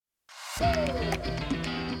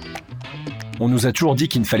On nous a toujours dit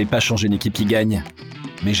qu'il ne fallait pas changer une équipe qui gagne,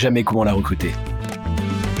 mais jamais comment la recruter.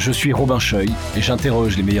 Je suis Robin Scheuil et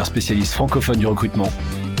j'interroge les meilleurs spécialistes francophones du recrutement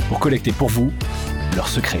pour collecter pour vous leurs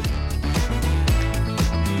secrets.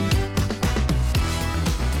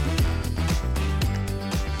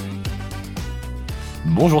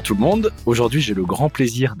 Bonjour tout le monde, aujourd'hui j'ai le grand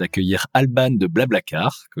plaisir d'accueillir Albane de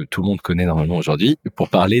Blablacar, que tout le monde connaît normalement aujourd'hui, pour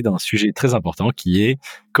parler d'un sujet très important qui est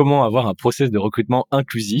comment avoir un process de recrutement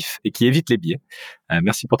inclusif et qui évite les biais.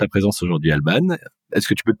 Merci pour ta présence aujourd'hui Albane. Est-ce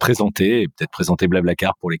que tu peux te présenter et peut-être présenter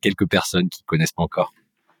Blablacar pour les quelques personnes qui ne connaissent pas encore ?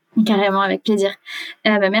 Carrément, avec plaisir.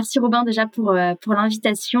 Merci Robin déjà pour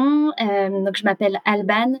l'invitation. Donc je m'appelle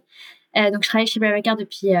Albane, donc je travaille chez Blablacar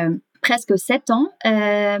depuis presque 7 ans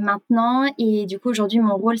maintenant, et du coup aujourd'hui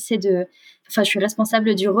mon rôle je suis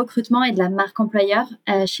responsable du recrutement et de la marque employeur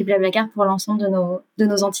chez Blablacar pour l'ensemble de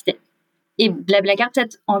nos entités. Et Blablacar,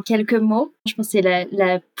 peut-être en quelques mots, je pense que c'est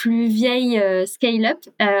la plus vieille scale-up,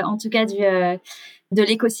 en tout cas de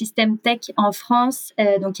l'écosystème tech en France,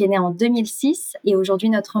 donc qui est née en 2006. Et aujourd'hui,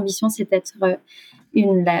 notre ambition, c'est d'être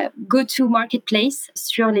la go-to marketplace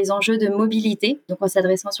sur les enjeux de mobilité, donc en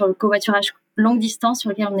s'adressant sur le covoiturage longue distance, sur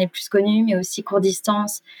lequel on est le plus connu, mais aussi court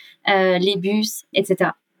distance, les bus,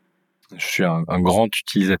 etc. Je suis un grand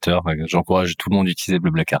utilisateur. J'encourage tout le monde à utiliser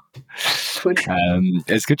Blablacar. Cool.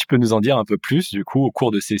 Est-ce que tu peux nous en dire un peu plus, du coup, au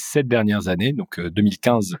cours de ces 7 dernières années, donc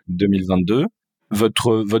 2015-2022,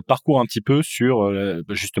 votre parcours un petit peu sur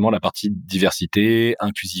justement la partie diversité,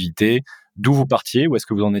 inclusivité, d'où vous partiez, où est-ce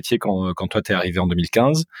que vous en étiez quand toi t'es arrivé en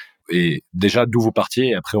 2015, et déjà d'où vous partiez,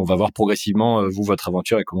 et après on va voir progressivement votre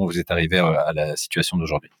aventure et comment vous êtes arrivé à la situation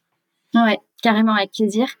d'aujourd'hui. Ouais, carrément, avec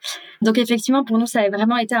plaisir. Donc effectivement, pour nous, ça a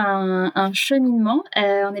vraiment été un cheminement.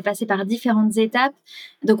 On est passé par différentes étapes.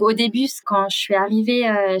 Donc au début, quand je suis arrivée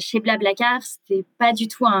chez Blablacar, c'était pas du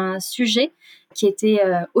tout un sujet qui était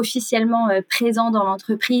officiellement présent dans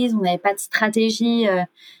l'entreprise. On n'avait pas de stratégie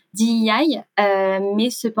DEI, mais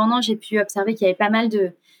cependant, j'ai pu observer qu'il y avait pas mal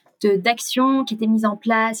d'actions qui étaient mises en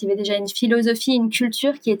place. Il y avait déjà une philosophie, une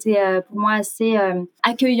culture qui était pour moi assez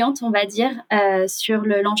accueillante, on va dire, sur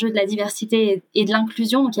l'enjeu de la diversité et de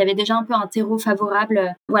l'inclusion. Donc, il y avait déjà un peu un terreau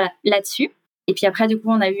favorable là-dessus. Et puis après, du coup,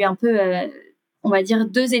 on a eu un peu, on va dire,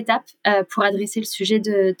 2 étapes pour adresser le sujet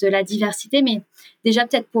de la diversité. Mais déjà,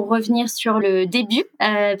 peut-être pour revenir sur le début,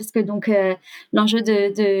 parce que donc l'enjeu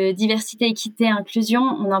de diversité, équité, inclusion,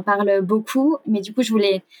 on en parle beaucoup. Mais du coup, je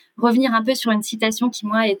voulais revenir un peu sur une citation qui,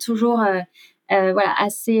 moi, est toujours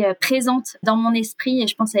assez présente dans mon esprit. Et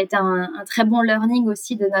je pense que ça a été un très bon learning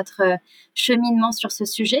aussi de notre cheminement sur ce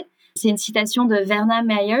sujet. C'est une citation de Verna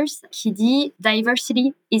Myers qui dit «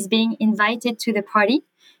 Diversity is being invited to the party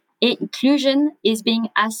et inclusion is being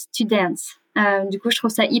asked to dance ». Du coup, je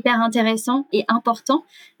trouve ça hyper intéressant et important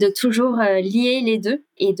de toujours lier les deux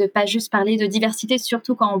et de pas juste parler de diversité,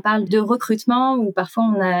 surtout quand on parle de recrutement où parfois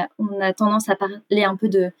on a tendance à parler un peu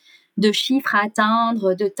de chiffres à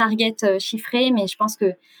atteindre, de targets chiffrés, mais je pense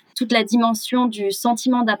que toute la dimension du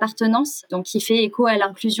sentiment d'appartenance, donc qui fait écho à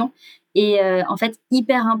l'inclusion, est en fait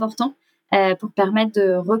hyper important pour permettre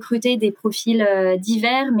de recruter des profils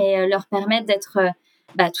divers, mais leur permettre d'être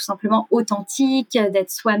tout simplement authentique,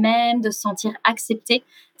 d'être soi-même, de se sentir accepté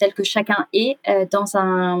tel que chacun est dans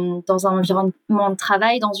un environnement de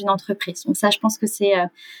travail, dans une entreprise. Donc ça, je pense que c'est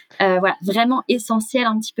vraiment essentiel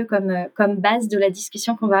un petit peu comme base de la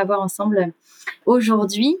discussion qu'on va avoir ensemble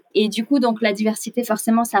aujourd'hui. Et du coup, donc la diversité,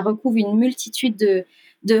 forcément, ça recouvre une multitude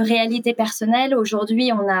de réalités personnelles.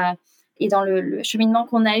 Aujourd'hui, et dans le cheminement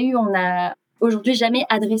qu'on a eu, on a aujourd'hui jamais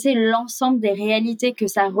adressé l'ensemble des réalités que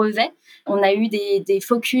ça revêt. On a eu des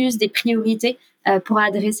focus, des priorités pour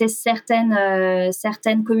adresser certaines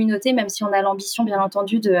communautés, même si on a l'ambition, bien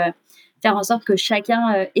entendu, de faire en sorte que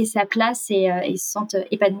chacun ait sa place et se sente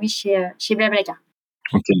épanoui chez Blablacar.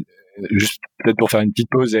 Ok. Juste peut-être pour faire une petite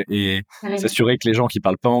pause et s'assurer que les gens qui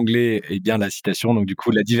parlent pas anglais aient bien la citation. Donc du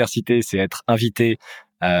coup, la diversité, c'est être invité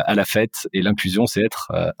à la fête et l'inclusion, c'est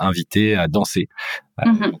être invité à danser.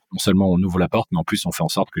 Donc, non seulement on ouvre la porte, mais en plus on fait en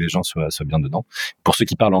sorte que les gens soient bien dedans. Pour ceux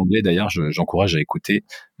qui parlent anglais, d'ailleurs, j'encourage à écouter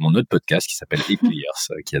mon autre podcast qui s'appelle Equiliers,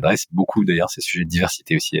 qui adresse beaucoup d'ailleurs ces sujets de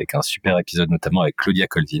diversité aussi, avec un super épisode notamment avec Claudia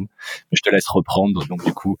Colvin. Mais je te laisse reprendre donc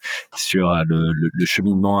du coup sur le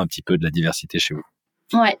cheminement un petit peu de la diversité chez vous.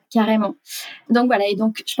 Ouais, carrément. Donc voilà, et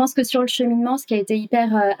donc je pense que sur le cheminement, ce qui a été hyper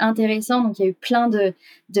intéressant, donc il y a eu plein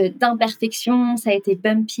d'imperfections, ça a été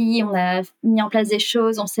bumpy, on a mis en place des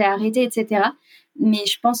choses, on s'est arrêté, etc. Mais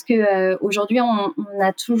je pense que aujourd'hui, on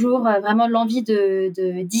a toujours vraiment l'envie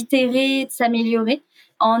d'itérer, de s'améliorer,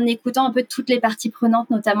 en écoutant un peu toutes les parties prenantes,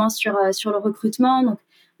 notamment sur le recrutement. Donc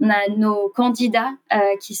On a nos candidats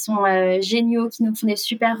qui sont géniaux, qui nous font des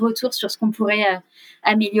super retours sur ce qu'on pourrait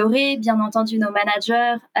améliorer. Bien entendu, nos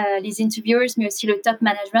managers, les interviewers, mais aussi le top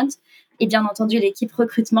management. Et bien entendu, l'équipe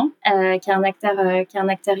recrutement, qui est un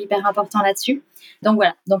acteur hyper important là-dessus. Donc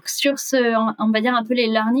voilà. Donc sur on va dire un peu les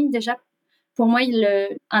learnings déjà. Pour moi,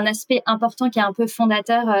 un aspect important qui est un peu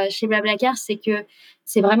fondateur chez BlaBlaCar, c'est que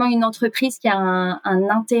c'est vraiment une entreprise qui a un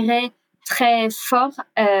intérêt très fort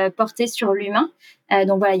porté sur l'humain.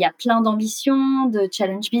 Donc voilà, il y a plein d'ambitions, de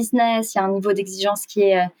challenge business, il y a un niveau d'exigence qui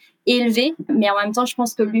est élevé, mais en même temps, je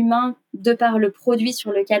pense que l'humain, de par le produit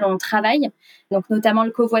sur lequel on travaille, donc notamment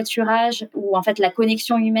le covoiturage, où en fait la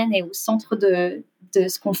connexion humaine est au centre de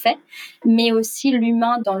ce qu'on fait, mais aussi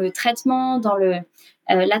l'humain dans le traitement, dans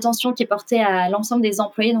l'attention qui est portée à l'ensemble des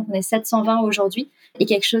employés. Donc on est 720 aujourd'hui, et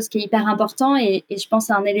quelque chose qui est hyper important, et je pense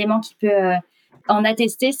à un élément qui peut en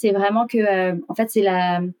attester, c'est vraiment que en fait c'est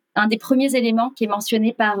un des premiers éléments qui est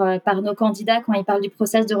mentionné par nos candidats quand ils parlent du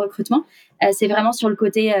process de recrutement. C'est vraiment sur le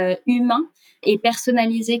côté humain et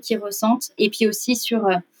personnalisé qu'ils ressentent, et puis aussi sur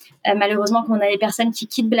malheureusement quand on a des personnes qui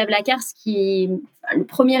quittent BlaBlaCar, le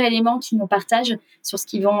premier élément qu'ils nous partagent sur ce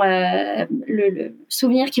qu'ils vont le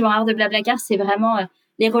souvenir qu'ils vont avoir de BlaBlaCar, c'est vraiment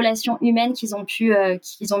les relations humaines qu'ils ont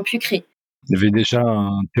pu créer. Il y avait déjà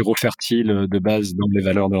un terreau fertile de base dans les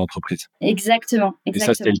valeurs de l'entreprise. Exactement. Et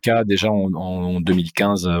ça, c'était le cas déjà en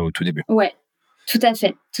 2015, au tout début. Ouais, tout à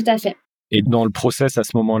fait. Et dans le process à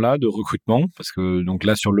ce moment-là de recrutement, parce que donc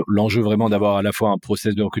là sur l'enjeu vraiment d'avoir à la fois un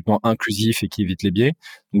process de recrutement inclusif et qui évite les biais.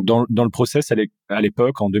 Donc dans le process à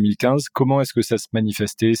l'époque en 2015, comment est-ce que ça se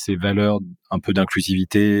manifestait, ces valeurs un peu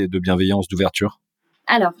d'inclusivité, de bienveillance, d'ouverture?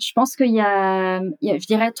 Alors, je pense qu'il y a, je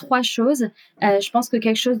dirais 3 choses. Je pense que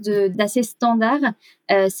quelque chose d'assez standard,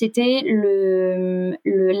 c'était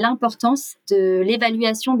l'importance de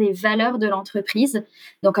l'évaluation des valeurs de l'entreprise.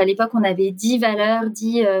 Donc, à l'époque, on avait 10 valeurs,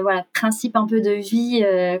 10 principes un peu de vie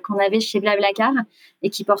qu'on avait chez BlaBlaCar et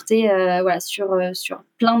qui portaient sur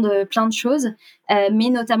plein de choses, mais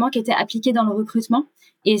notamment qui étaient appliquées dans le recrutement.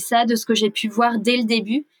 Et ça, de ce que j'ai pu voir dès le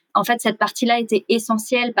début, en fait, cette partie-là était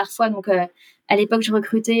essentielle parfois. Donc, à l'époque, je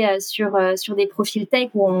recrutais sur des profils tech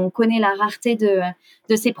où on connaît la rareté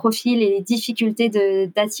de ces profils et les difficultés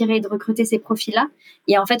d'attirer et de recruter ces profils-là.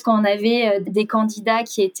 Et en fait, quand on avait des candidats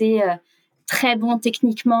qui étaient très bons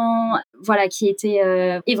techniquement, qui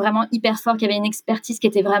étaient et vraiment hyper forts, qui avaient une expertise qui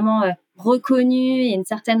était vraiment reconnue et une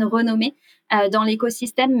certaine renommée dans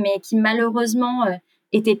l'écosystème, mais qui malheureusement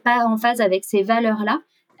étaient pas en phase avec ces valeurs-là.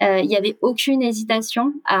 Il y avait aucune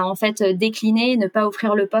hésitation à en fait décliner, ne pas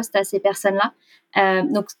offrir le poste à ces personnes-là.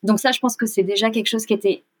 Donc ça, je pense que c'est déjà quelque chose qui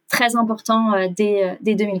était très important dès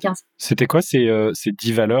 2015. C'était quoi ces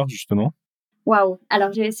 10 valeurs justement? Waouh.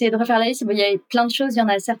 Alors j'ai essayé de refaire la liste. Il y avait plein de choses. Il y en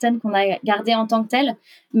a certaines qu'on a gardées en tant que telles,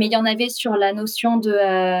 mais il y en avait sur la notion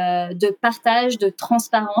de partage, de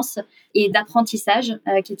transparence et d'apprentissage,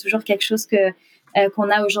 qui est toujours quelque chose qu'on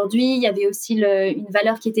a aujourd'hui. Il y avait aussi une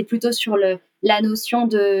valeur qui était plutôt sur la notion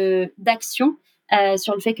d'action,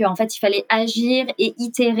 sur le fait qu'en fait, il fallait agir et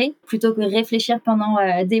itérer plutôt que réfléchir pendant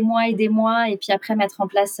des mois et des mois et puis après mettre en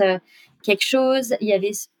place quelque chose. Il y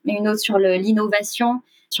avait une autre sur l'innovation,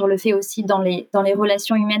 sur le fait aussi dans les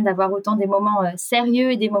relations humaines d'avoir autant des moments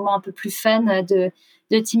sérieux et des moments un peu plus fun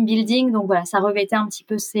de team building. Donc voilà, ça revêtait un petit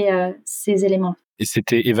peu ces éléments. Et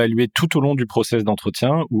c'était évalué tout au long du process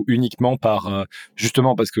d'entretien ou uniquement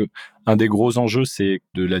justement parce que un des gros enjeux, c'est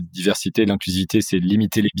de la diversité et de l'inclusivité, c'est de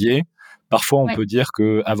limiter les biais. Parfois, on peut dire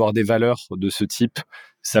que avoir des valeurs de ce type,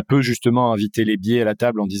 ça peut justement inviter les biais à la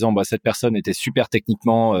table en disant, cette personne était super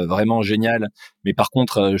techniquement, vraiment géniale, mais par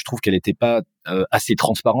contre, je trouve qu'elle n'était pas assez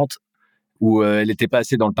transparente ou elle n'était pas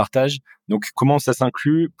assez dans le partage. Donc, comment ça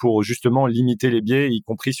s'inclut pour justement limiter les biais, y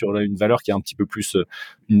compris sur une valeur qui est un petit peu plus,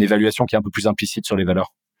 une évaluation qui est un peu plus implicite sur les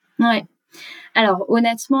valeurs? Ouais. Alors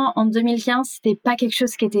honnêtement, en 2015, c'était pas quelque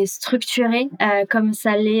chose qui était structuré comme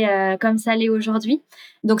ça l'est aujourd'hui.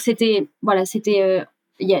 Donc c'était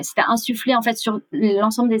insufflé en fait sur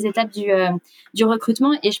l'ensemble des étapes du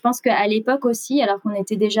recrutement. Et je pense qu'à l'époque aussi, alors qu'on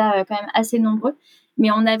était déjà quand même assez nombreux, mais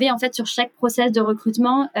on avait en fait sur chaque process de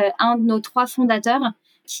recrutement un de nos 3 fondateurs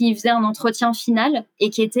qui faisait un entretien final et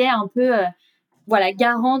qui était un peu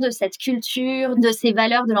garant de cette culture, de ces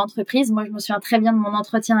valeurs de l'entreprise. Moi, je me souviens très bien de mon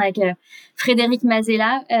entretien avec Frédéric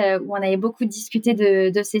Mazella, où on avait beaucoup discuté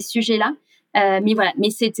de ces sujets-là. Mais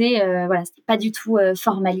c'était pas du tout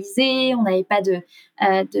formalisé. On n'avait pas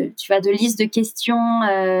de liste de questions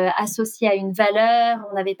associées à une valeur.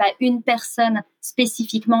 On n'avait pas une personne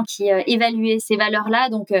spécifiquement qui évaluait ces valeurs-là.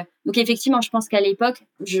 Donc effectivement, je pense qu'à l'époque,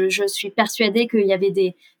 je suis persuadée qu'il y avait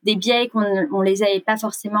des biais qu'on les avait pas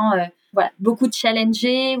forcément voilà, beaucoup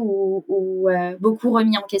challengé ou beaucoup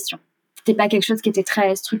remis en question. C'était pas quelque chose qui était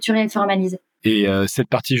très structuré et formalisé. Et cette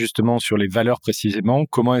partie justement sur les valeurs précisément,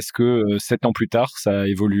 comment est-ce que 7 ans plus tard, ça a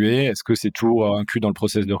évolué? Est-ce que c'est toujours inclus dans le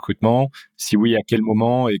process de recrutement? Si oui, à quel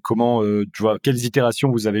moment et comment, tu vois, quelles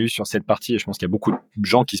itérations vous avez eues sur cette partie? Et je pense qu'il y a beaucoup de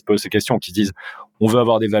gens qui se posent ces questions, qui se disent: «On veut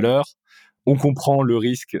avoir des valeurs, on comprend le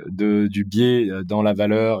risque du biais dans la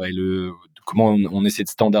valeur et comment on essaie de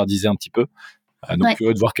standardiser un petit peu». Donc Ouais.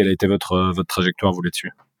 curieux de voir quelle a été votre trajectoire, vous,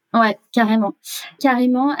 là-dessus. Ouais, carrément.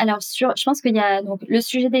 Carrément. Alors je pense qu'il y a donc le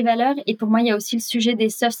sujet des valeurs et pour moi, il y a aussi le sujet des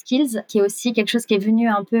soft skills qui est aussi quelque chose qui est venu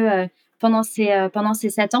un peu pendant ces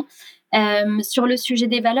 7 ans. Sur le sujet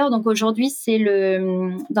des valeurs, donc aujourd'hui, c'est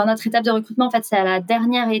dans notre étape de recrutement, en fait, c'est à la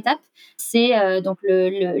dernière étape. C'est donc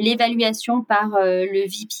l'évaluation par le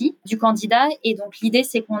VP du candidat. Et donc l'idée,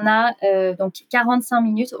 c'est qu'on a donc 45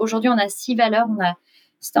 minutes. Aujourd'hui, on a 6 valeurs.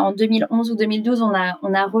 C'était en 2011 ou 2012, on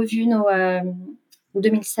a revu ou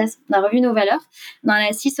 2016, on a revu nos valeurs. On en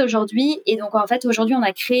a 6 aujourd'hui. Et donc, en fait, aujourd'hui, on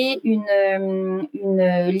a créé une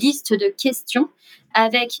liste de questions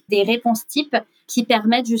avec des réponses types qui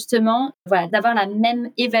permettent justement d'avoir la même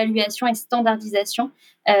évaluation et standardisation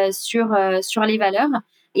sur les valeurs.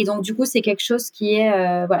 Et donc, du coup, c'est quelque chose qui est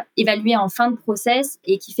évalué en fin de process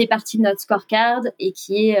et qui fait partie de notre scorecard et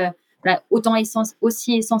qui est autant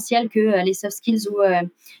aussi essentiel que les soft skills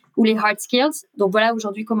ou les hard skills. Donc voilà,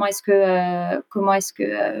 aujourd'hui, comment est-ce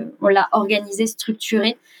que on l'a organisé,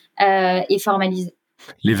 structuré et formalisé.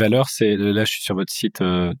 Les valeurs, c'est là, je suis sur votre site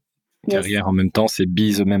carrière Yes. en même temps, c'est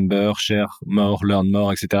Be the Member, Share More, Learn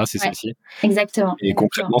More, etc. C'est Ouais, celle-ci. exactement. Et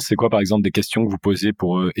concrètement, c'est quoi, par exemple, des questions que vous posez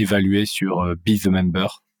pour évaluer sur Be the Member?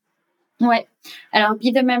 Ouais. Alors,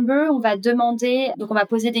 Be the Member, on va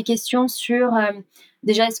poser des questions sur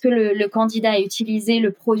déjà, est-ce que le candidat a utilisé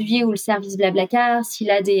le produit ou le service Blablacar, s'il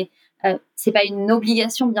a c'est pas une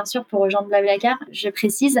obligation, bien sûr, pour rejoindre Blablacar, je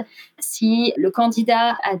précise, si le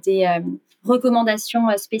candidat a des recommandations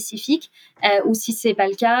spécifiques ou si c'est pas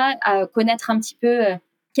le cas, connaître un petit peu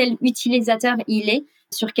quel utilisateur il est,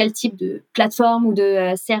 sur quel type de plateforme ou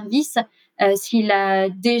de service, s'il a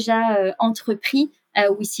déjà entrepris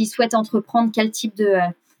ou s'il souhaite entreprendre, quel type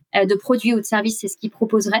de produit ou de service c'est ce qu'il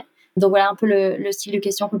proposerait. Donc voilà un peu le style de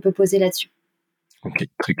questions qu'on peut poser là-dessus. Ok,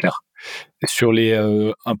 très clair. Sur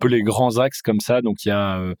un peu les grands axes comme ça, donc il y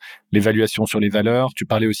a l'évaluation sur les valeurs. Tu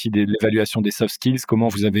parlais aussi de l'évaluation des soft skills. Comment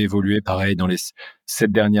vous avez évolué, pareil, dans les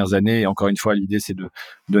 7 dernières années? Et encore une fois, l'idée, c'est de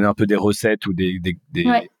donner un peu des recettes ou des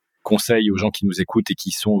Ouais. conseils aux gens qui nous écoutent et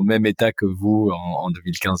qui sont au même état que vous en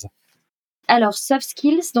 2015. Alors, soft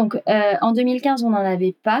skills, donc en 2015, on n'en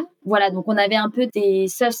avait pas. Voilà, donc on avait un peu des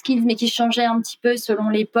soft skills, mais qui changeaient un petit peu selon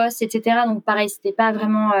les postes, etc. Donc pareil, c'était pas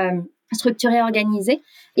vraiment structuré, organisé.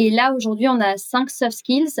 Et là, aujourd'hui, on a 5 soft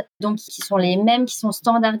skills, donc qui sont les mêmes, qui sont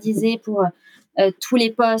standardisés pour tous les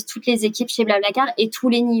postes, toutes les équipes chez Blablacar et tous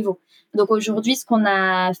les niveaux. Donc aujourd'hui, ce qu'on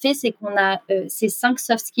a fait, c'est qu'on a ces 5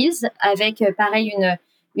 soft skills avec, pareil,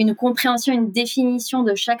 une compréhension, une définition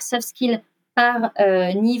de chaque soft skill par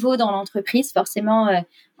niveau dans l'entreprise. Forcément,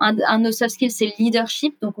 un de nos soft skills, c'est le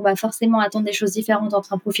leadership. Donc, on va forcément attendre des choses différentes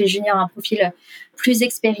entre un profil junior et un profil plus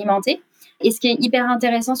expérimenté. Et ce qui est hyper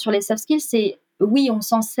intéressant sur les soft skills, c'est oui, on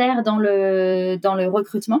s'en sert dans le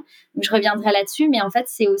recrutement. Donc, je reviendrai là-dessus. Mais en fait,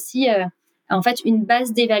 c'est aussi une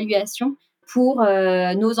base d'évaluation pour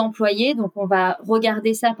nos employés. Donc, on va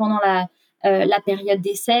regarder ça pendant la période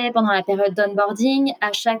d'essai, pendant la période d'onboarding,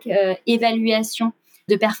 à chaque évaluation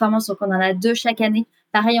de performance, donc on en a 2 chaque année.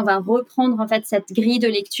 Pareil, on va reprendre en fait cette grille de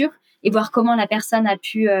lecture et voir comment la personne a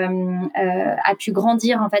pu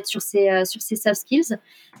grandir en fait sur ses soft skills.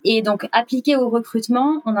 Et donc appliqué au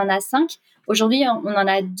recrutement, on en a 5. Aujourd'hui, on en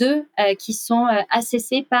a 2 qui sont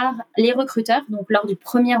assessés par les recruteurs, donc lors du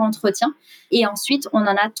premier entretien. Et ensuite, on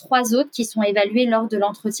en a 3 autres qui sont évalués lors de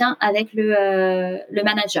l'entretien avec le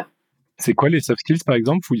manager. C'est quoi les soft skills, par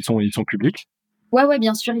exemple, où ils sont publics? Ouais,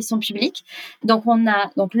 bien sûr, ils sont publics. Donc, on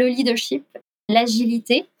a donc le leadership,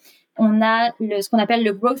 l'agilité. On a ce qu'on appelle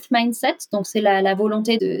le growth mindset. Donc, c'est la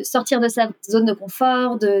volonté de sortir de sa zone de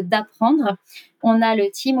confort, d'apprendre. On a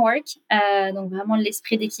le teamwork, donc vraiment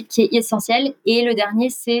l'esprit d'équipe qui est essentiel. Et le dernier,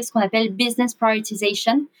 c'est ce qu'on appelle business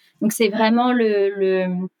prioritization. Donc, c'est vraiment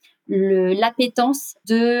l'appétence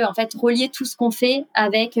de, en fait, relier tout ce qu'on fait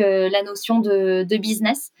avec la notion de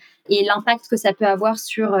business et l'impact que ça peut avoir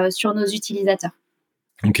sur nos utilisateurs.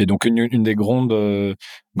 Ok, donc une des grandes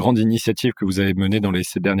initiatives que vous avez menées dans les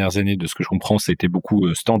 7 dernières années, de ce que je comprends, ça a été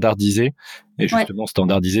beaucoup standardisé. Et Ouais. justement,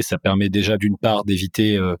 standardiser, ça permet déjà d'une part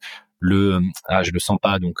d'éviter je le sens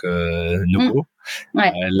pas, donc no go.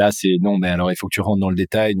 Ouais. Là, c'est non, mais alors il faut que tu rentres dans le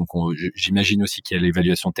détail. Donc, j'imagine aussi qu'il y a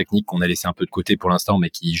l'évaluation technique qu'on a laissé un peu de côté pour l'instant, mais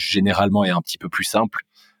qui généralement est un petit peu plus simple,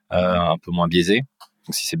 un peu moins biaisé.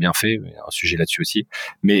 Donc, si c'est bien fait, il y a un sujet là-dessus aussi.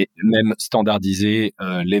 Mais même standardiser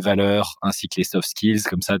les valeurs ainsi que les soft skills,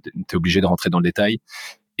 comme ça, t'es obligé de rentrer dans le détail.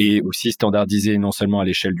 Et aussi standardiser non seulement à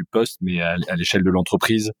l'échelle du poste, mais à l'échelle de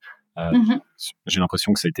l'entreprise. J'ai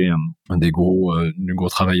l'impression que ça a été un des gros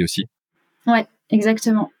travail aussi. Ouais,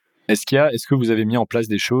 exactement. Est-ce que vous avez mis en place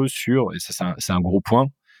des choses sur, et ça c'est un gros point,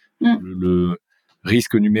 le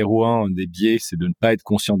risque numéro 1 des biais, c'est de ne pas être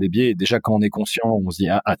conscient des biais. Et déjà, quand on est conscient, on se dit,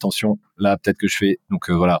 ah, attention, là, peut-être que je fais. Donc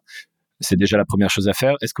voilà, c'est déjà la première chose à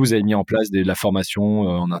faire. Est-ce que vous avez mis en place de la formation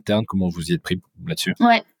en interne? Comment vous y êtes pris là-dessus?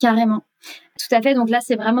 Ouais, carrément. Tout à fait. Donc là,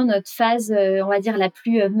 c'est vraiment notre phase, on va dire, la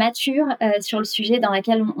plus mature sur le sujet dans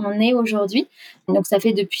laquelle on est aujourd'hui. Donc, ça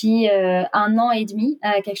fait depuis 1 an et demi,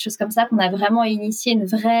 quelque chose comme ça, qu'on a vraiment initié une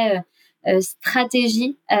vraie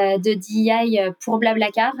stratégie de DEI pour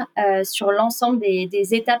Blablacar sur l'ensemble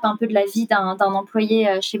des étapes un peu de la vie d'un employé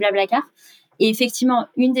chez Blablacar. Et effectivement,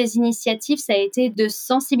 une des initiatives, ça a été de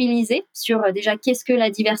sensibiliser sur déjà qu'est-ce que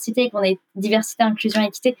la diversité, qu'on ait diversité, inclusion,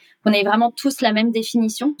 équité, qu'on ait vraiment tous la même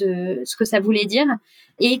définition de ce que ça voulait dire.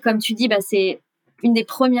 Et comme tu dis, c'est une des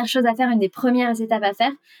premières choses à faire, une des premières étapes à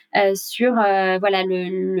faire sur voilà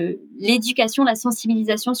l'éducation, la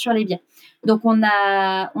sensibilisation sur les biais. Donc on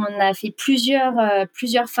a fait plusieurs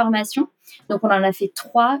formations. Donc on en a fait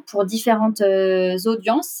 3 pour différentes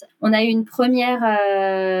audiences. On a eu une première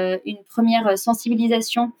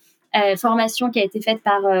sensibilisation formation qui a été faite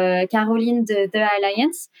par Caroline de The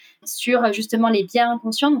Alliance sur justement les biais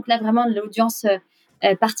inconscients. Donc là vraiment l'audience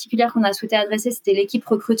particulière qu'on a souhaité adresser, c'était l'équipe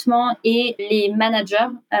recrutement et les managers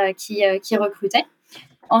qui recrutaient.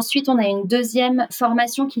 Ensuite, on a une deuxième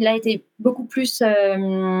formation qui là était beaucoup plus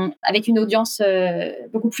avec une audience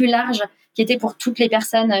beaucoup plus large, qui était pour toutes les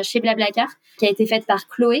personnes chez Blablacar, qui a été faite par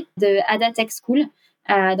Chloé de Ada Tech School.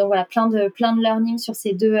 Donc voilà, plein de learning sur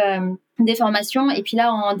ces des formations. Et puis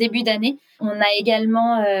là, en début d'année, on a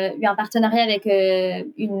également eu un partenariat avec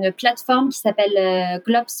une plateforme qui s'appelle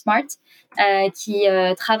Globe Smart, qui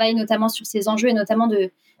travaille notamment sur ces enjeux et notamment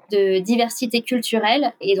de diversité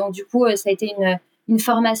culturelle. Et donc du coup, ça a été une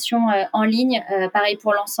formation en ligne, pareil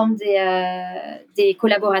pour l'ensemble des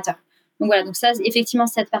collaborateurs. Donc voilà, donc ça, effectivement,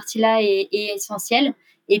 cette partie-là est essentielle.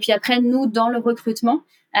 Et puis après, nous, dans le recrutement,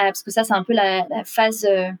 parce que ça, c'est un peu la phase,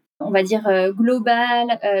 on va dire,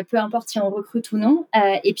 globale, peu importe si on recrute ou non.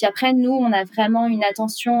 Et puis après, nous, on a vraiment une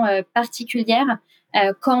attention particulière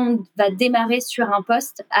quand on va démarrer sur un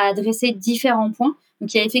poste à adresser différents points.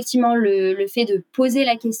 Donc, il y a effectivement le fait de poser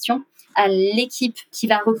la question à l'équipe qui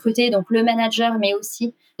va recruter, donc le manager, mais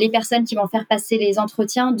aussi les personnes qui vont faire passer les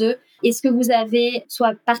entretiens de est-ce que vous avez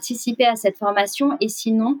soit participé à cette formation et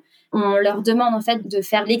sinon, on leur demande en fait de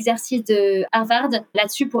faire l'exercice de Harvard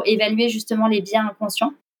là-dessus pour évaluer justement les biais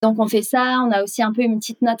inconscients. Donc on fait ça, on a aussi un peu une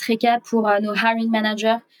petite note récap pour nos hiring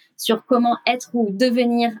managers sur comment être ou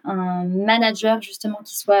devenir un manager justement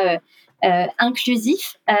qui soit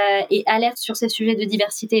inclusif et alerte sur ces sujets de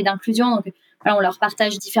diversité et d'inclusion. Donc voilà, on leur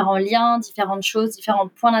partage différents liens, différentes choses, différents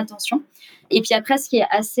points d'attention. Et puis après, ce qui est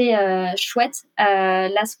assez chouette,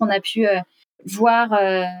 là, ce qu'on a pu voir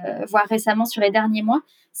récemment sur les derniers mois,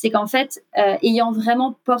 c'est qu'en fait, ayant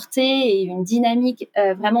vraiment porté une dynamique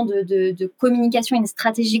vraiment de communication, une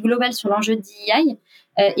stratégie globale sur l'enjeu de DEI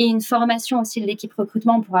et une formation aussi de l'équipe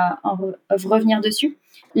recrutement, on pourra revenir dessus.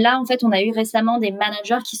 Là, en fait, on a eu récemment des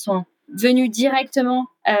managers qui sont venus directement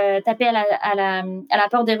taper à la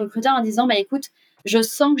porte des recruteurs en disant écoute, je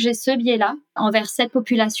sens que j'ai ce biais-là envers cette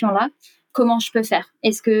population-là. Comment je peux faire?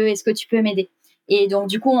 Est-ce que tu peux m'aider? Et donc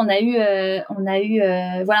du coup, on a eu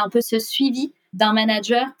voilà un peu ce suivi d'un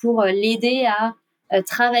manager pour l'aider à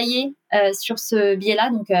travailler sur ce biais-là.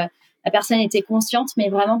 Donc la personne était consciente, mais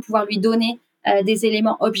vraiment pouvoir lui donner des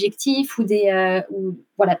éléments objectifs ou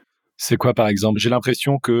voilà. C'est quoi, par exemple? J'ai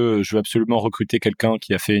l'impression que je veux absolument recruter quelqu'un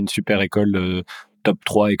qui a fait une super école, top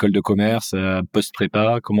 3 école de commerce,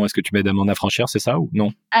 post-prépa. Comment est-ce que tu m'aides à m'en affranchir, c'est ça ou non?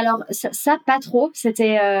 Alors, ça pas trop.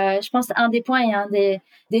 C'était, je pense, un des points et un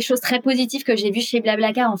des choses très positives que j'ai vues chez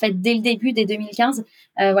Blablacar, en fait, dès le début, dès 2015.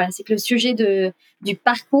 Voilà, c'est que le sujet du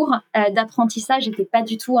parcours d'apprentissage n'était pas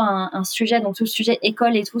du tout un sujet. Donc, tout le sujet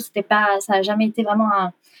école et tout, ça n'a jamais été vraiment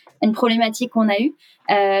une problématique qu'on a eue.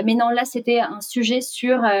 Mais non, là, c'était un sujet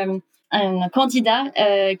sur un candidat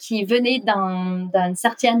qui venait d'une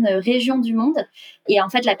certaine région du monde et en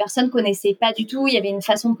fait la personne connaissait pas du tout, il y avait une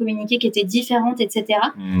façon de communiquer qui était différente, etc.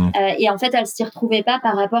 Et en fait elle s'y retrouvait pas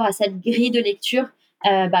par rapport à cette grille de lecture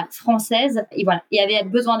française, et voilà, et avait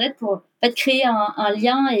besoin d'aide pour en fait, créer un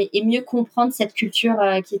lien et mieux comprendre cette culture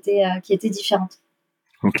qui était différente.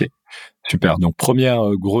 Ok. Super. Donc,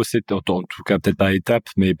 première grosse étape, en tout cas peut-être pas étape,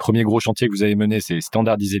 mais premier gros chantier que vous avez mené, c'est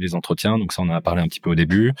standardiser les entretiens. Donc ça, on en a parlé un petit peu au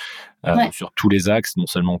début, Ouais. sur tous les axes, non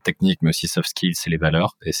seulement techniques, mais aussi soft skills et les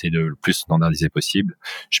valeurs. Essayer de le plus standardiser possible.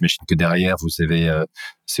 J'imagine que derrière, vous avez,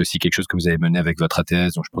 c'est aussi quelque chose que vous avez mené avec votre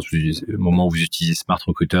ATS. Donc je pense que au moment où vous utilisez Smart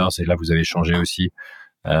Recruiters, et là vous avez changé aussi.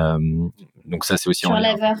 Euh, donc ça, c'est aussi en Sur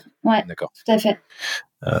lien. Lever, ouais, D'accord. tout à fait.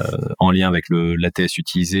 En lien avec l'ATS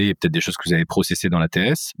utilisé et peut-être des choses que vous avez processées dans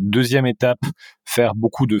l'ATS. Deuxième étape, faire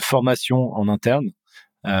beaucoup de formations en interne,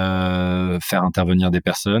 faire intervenir des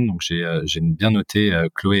personnes. Donc j'ai bien noté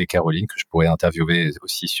Chloé et Caroline que je pourrais interviewer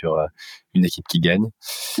aussi sur Une Équipe Qui Gagne.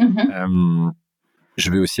 Mm-hmm.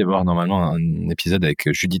 Je vais aussi avoir normalement un épisode avec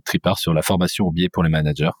Judith Tripart sur la formation au biais pour les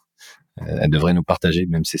managers. Elle devrait nous partager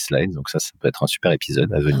même ses slides, donc ça peut être un super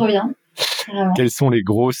épisode à venir. Trop bien. Vraiment. Quelles sont les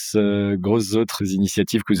grosses autres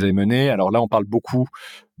initiatives que vous avez menées? Alors là, on parle beaucoup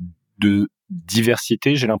de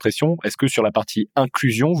diversité, j'ai l'impression. Est-ce que sur la partie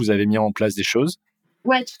inclusion, vous avez mis en place des choses?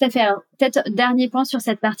 Ouais, tout à fait. Alors, peut-être dernier point sur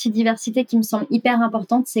cette partie diversité qui me semble hyper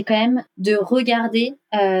importante, c'est quand même de regarder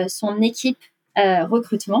son équipe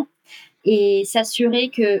recrutement et s'assurer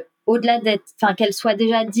que au-delà qu'elle soit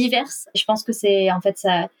déjà diverse, je pense que c'est en fait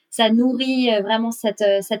ça nourrit vraiment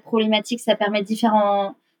cette problématique, ça permet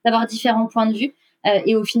d'avoir différents points de vue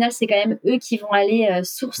et au final c'est quand même eux qui vont aller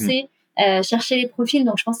sourcer, chercher les profils.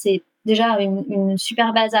 Donc je pense que c'est déjà une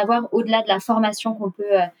super base à avoir au-delà de la formation qu'on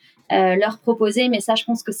peut leur proposer. Mais ça, je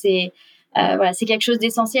pense que c'est c'est quelque chose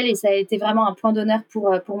d'essentiel et ça a été vraiment un point d'honneur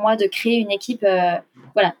pour moi de créer une équipe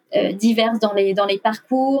diverse dans les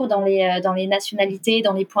parcours, dans les nationalités,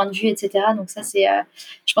 dans les points de vue, etc. Donc ça,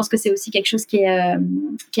 je pense que c'est aussi quelque chose qui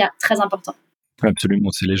est très important. Absolument,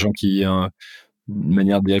 c'est les gens qui, une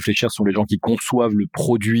manière de réfléchir, sont les gens qui conçoivent le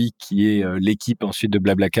produit qui est l'équipe ensuite de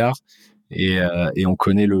Blablacar. Et on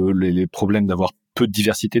connaît les problèmes d'avoir peu de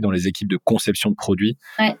diversité dans les équipes de conception de produits.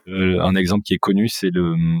 Ouais. Un exemple qui est connu, c'est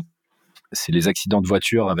les accidents de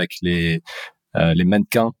voiture avec les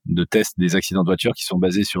mannequins de test des accidents de voiture qui sont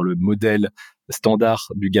basés sur le modèle standard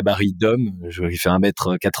du gabarit d'homme. Il fait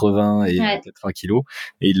 1m80 et 80 kilos.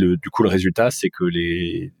 Et du coup, le résultat, c'est que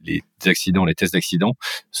les tests d'accidents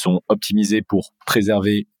sont optimisés pour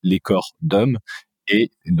préserver les corps d'hommes.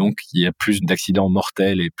 Et donc, il y a plus d'accidents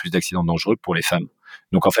mortels et plus d'accidents dangereux pour les femmes.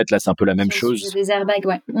 Donc, en fait, là, c'est un peu la même chose. Des airbags,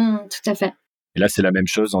 ouais. Tout à fait. Et là, c'est la même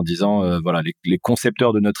chose en disant, voilà, les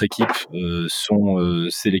concepteurs de notre équipe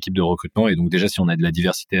c'est l'équipe de recrutement. Et donc déjà, si on a de la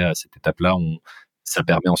diversité à cette étape-là, ça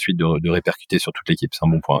permet ensuite de répercuter sur toute l'équipe. C'est un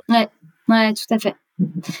bon point. Ouais, tout à fait.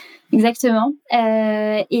 Exactement.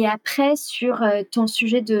 Et après, sur ton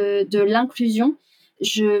sujet de l'inclusion,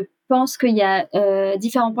 je pense qu'il y a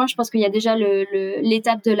différents points. Je pense qu'il y a déjà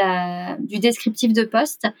l'étape du descriptif de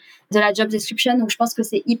poste, de la job description. Donc, je pense que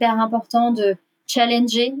c'est hyper important de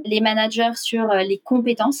challenger les managers sur les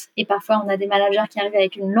compétences. Et parfois, on a des managers qui arrivent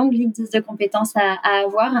avec une longue liste de compétences à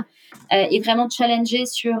avoir. Et vraiment challenger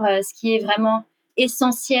sur ce qui est vraiment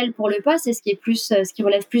essentiel pour le poste et ce qui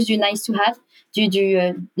relève plus du nice to have,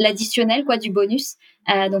 l'additionnel, quoi, du bonus.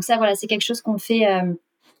 Donc ça, voilà, c'est quelque chose qu'on fait,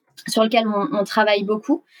 sur lequel on travaille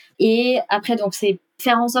beaucoup. Et après, donc, c'est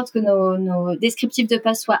faire en sorte que nos descriptifs de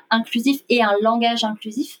poste soient inclusifs et un langage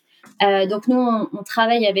inclusif. Donc nous, on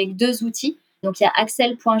travaille avec 2 outils. Donc il y a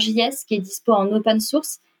Axel.js qui est dispo en open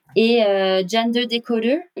source et Gender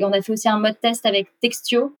Decoder. Et on a fait aussi un mode test avec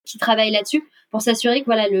Textio qui travaille là-dessus pour s'assurer que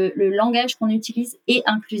voilà, le langage qu'on utilise est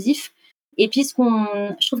inclusif. Et puis,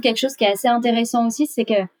 je trouve quelque chose qui est assez intéressant aussi, c'est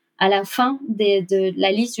que à la fin de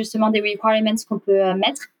la liste justement des requirements qu'on peut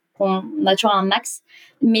mettre, on a toujours un max,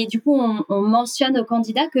 mais du coup, on mentionne aux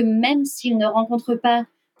candidats que même s'ils ne rencontrent pas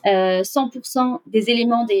 100% des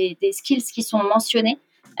éléments, des skills qui sont mentionnés,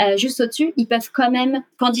 juste au-dessus, ils peuvent quand même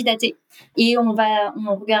candidater et on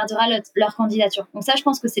regardera leur candidature. Donc ça, je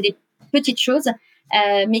pense que c'est des petites choses,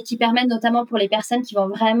 mais qui permettent notamment pour les personnes qui vont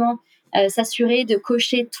vraiment s'assurer de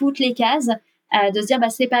cocher toutes les cases, de se dire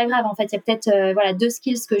c'est pas grave, en fait, il y a peut-être 2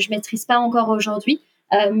 skills que je maîtrise pas encore aujourd'hui,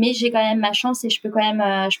 mais j'ai quand même ma chance et je peux quand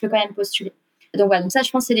même postuler. Donc voilà, donc ça, je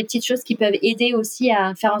pense que c'est des petites choses qui peuvent aider aussi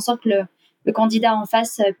à faire en sorte que le candidat en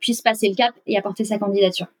face puisse passer le cap et apporter sa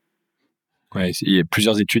candidature. Ouais, il y a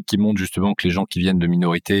plusieurs études qui montrent justement que les gens qui viennent de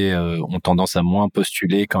minorités ont tendance à moins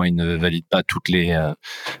postuler quand ils ne valident pas toutes les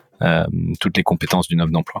compétences d'une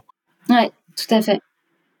offre d'emploi. Ouais, tout à fait.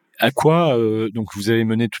 À quoi donc vous avez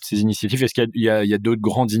mené toutes ces initiatives? Est-ce qu'il y a d'autres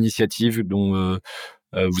grandes initiatives dont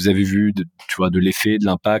vous avez vu de l'effet, de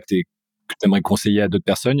l'impact et que tu aimerais conseiller à d'autres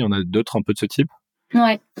personnes? Il y en a d'autres un peu de ce type?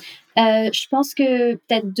 Ouais. Je pense que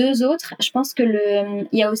peut-être 2 autres. Je pense que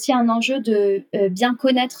il y a aussi un enjeu de, bien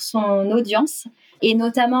connaître son audience et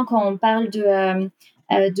notamment quand on parle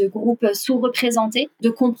de groupes sous-représentés, de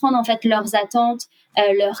comprendre en fait leurs attentes,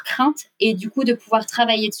 leurs craintes et du coup de pouvoir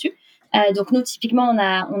travailler dessus. Donc nous typiquement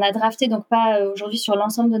on a drafté donc pas, aujourd'hui sur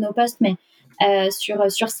l'ensemble de nos postes mais,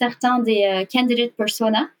 sur certains des, candidate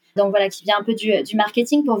persona. Donc voilà, qui vient un peu du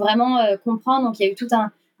marketing pour vraiment, comprendre. Donc il y a eu tout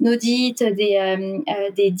un audit,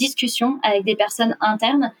 des discussions avec des personnes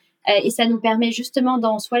internes. Et ça nous permet justement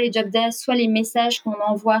dans soit les job desks, soit les messages qu'on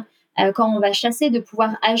envoie quand on va chasser, de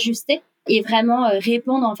pouvoir ajuster et vraiment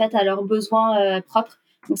répondre en fait à leurs besoins propres.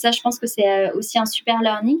 Donc ça, je pense que c'est aussi un super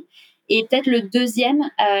learning. Et peut-être le deuxième,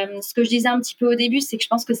 ce que je disais un petit peu au début, c'est que je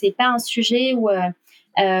pense que c'est pas un sujet où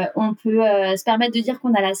on peut se permettre de dire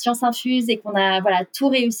qu'on a la science infuse et qu'on a voilà tout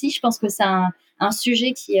réussi. Je pense que c'est un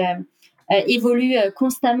sujet qui évolue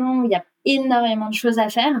constamment, où il y a énormément de choses à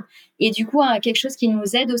faire. Et du coup, quelque chose qui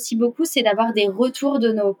nous aide aussi beaucoup, c'est d'avoir des retours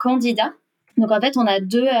de nos candidats. Donc en fait, on a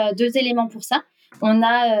deux éléments pour ça. On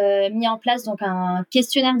a mis en place donc un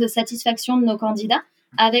questionnaire de satisfaction de nos candidats,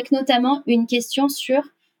 avec notamment une question sur: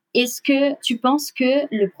 est-ce que tu penses que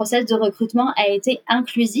le process de recrutement a été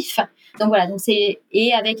inclusif? Donc voilà, donc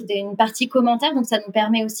et avec une partie commentaire, donc ça nous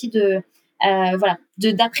permet aussi voilà,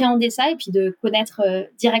 d'appréhender ça et puis de connaître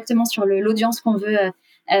directement sur l'audience qu'on veut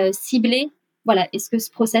cibler. Voilà, est-ce que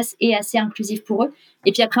ce process est assez inclusif pour eux?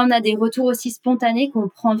 Et puis après, on a des retours aussi spontanés qu'on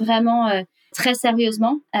prend vraiment très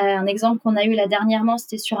sérieusement. Un exemple qu'on a eu là dernièrement,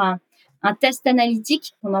 c'était sur un test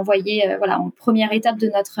analytique qu'on envoyait voilà, en première étape de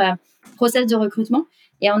notre process de recrutement.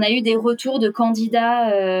 Et on a eu des retours de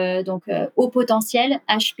candidats au potentiel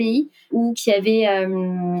HPI ou qui étaient,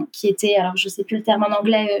 alors je sais plus le terme en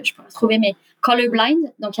anglais, je peux le trouver, mais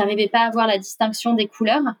colorblind, donc qui n'arrivaient pas à voir la distinction des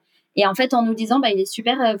couleurs. Et en fait, en nous disant, il est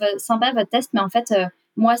super sympa votre test, mais en fait,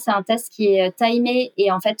 moi, c'est un test qui est timé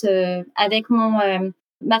et en fait, avec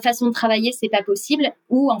ma façon de travailler, c'est pas possible.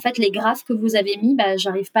 Ou en fait, les graphes que vous avez mis,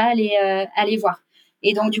 j'arrive pas à les voir.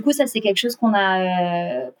 Et donc, du coup, ça, c'est quelque chose qu'on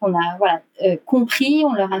a voilà, compris.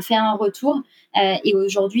 On leur a fait un retour. Et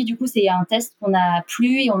aujourd'hui, du coup, c'est un test qu'on a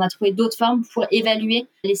plu et on a trouvé d'autres formes pour évaluer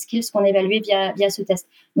les skills qu'on évaluait via ce test.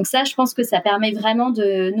 Donc ça, je pense que ça permet vraiment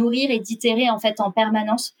de nourrir et d'itérer en fait en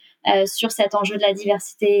permanence sur cet enjeu de la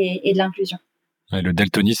diversité et de l'inclusion. Ouais, le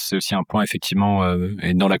daltonisme, c'est aussi un point effectivement,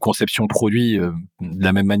 et dans la conception produit, de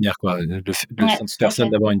la même manière, quoi. Le Ouais, simple tout à personne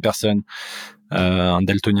fait. d'avoir une personne, un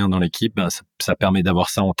daltonien dans l'équipe, ça permet d'avoir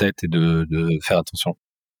ça en tête et de faire attention.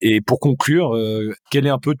 Et pour conclure, quel est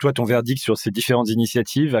un peu toi ton verdict sur ces différentes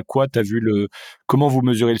initiatives? À quoi t'as vu comment vous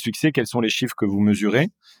mesurez le succès? Quels sont les chiffres que vous mesurez?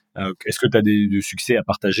 Est-ce que tu as du succès à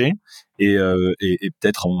partager? Et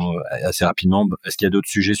peut-être assez rapidement, est-ce qu'il y a d'autres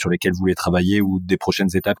sujets sur lesquels vous voulez travailler ou des prochaines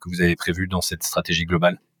étapes que vous avez prévues dans cette stratégie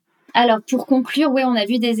globale? Alors pour conclure, oui, on a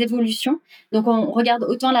vu des évolutions. Donc on regarde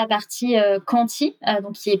autant la partie quanti,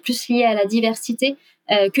 donc qui est plus liée à la diversité,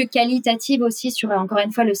 que qualitative aussi sur encore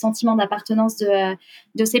une fois le sentiment d'appartenance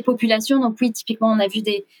de ces populations. Donc oui, typiquement on a vu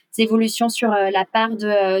des évolutions sur la part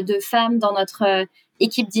de femmes dans notre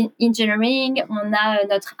équipe d'engineering. On a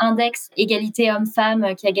notre index égalité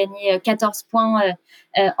homme-femme qui a gagné 14 points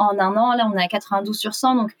en un an. Là on est à 92 sur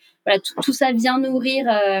 100. Donc voilà, tout ça vient nourrir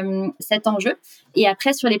cet enjeu. Et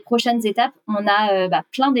après, sur les prochaines étapes, on a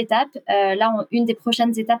plein d'étapes. Là, une des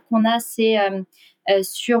prochaines étapes qu'on a, c'est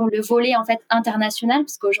sur le volet en fait international,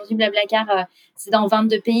 parce qu'aujourd'hui, Blablacar, c'est dans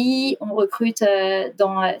 22 pays. On recrute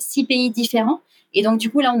dans 6 pays différents. Et donc,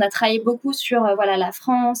 du coup, là, on a travaillé beaucoup sur voilà la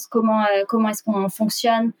France, comment est-ce qu'on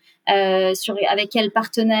fonctionne, avec quels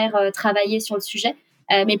partenaires travailler sur le sujet.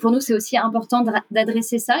 Mais pour nous, c'est aussi important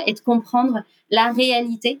d'adresser ça et de comprendre la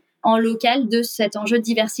réalité en local de cet enjeu de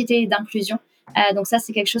diversité et d'inclusion. Donc ça,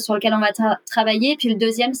 c'est quelque chose sur lequel on va travailler. Puis le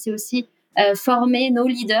deuxième, c'est aussi former nos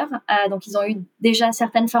leaders. Donc ils ont eu déjà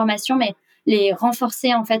certaines formations, mais les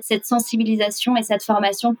renforcer en fait cette sensibilisation et cette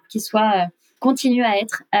formation pour qu'ils continuent à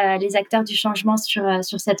être les acteurs du changement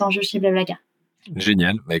sur cet enjeu chez Blablacar.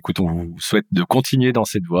 Génial. Écoute, on vous souhaite de continuer dans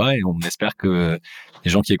cette voie et on espère que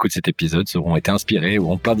les gens qui écoutent cet épisode seront été inspirés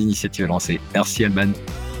ou ont plein d'initiatives à lancer. Merci Albane.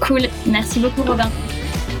 Cool. Merci beaucoup Robin.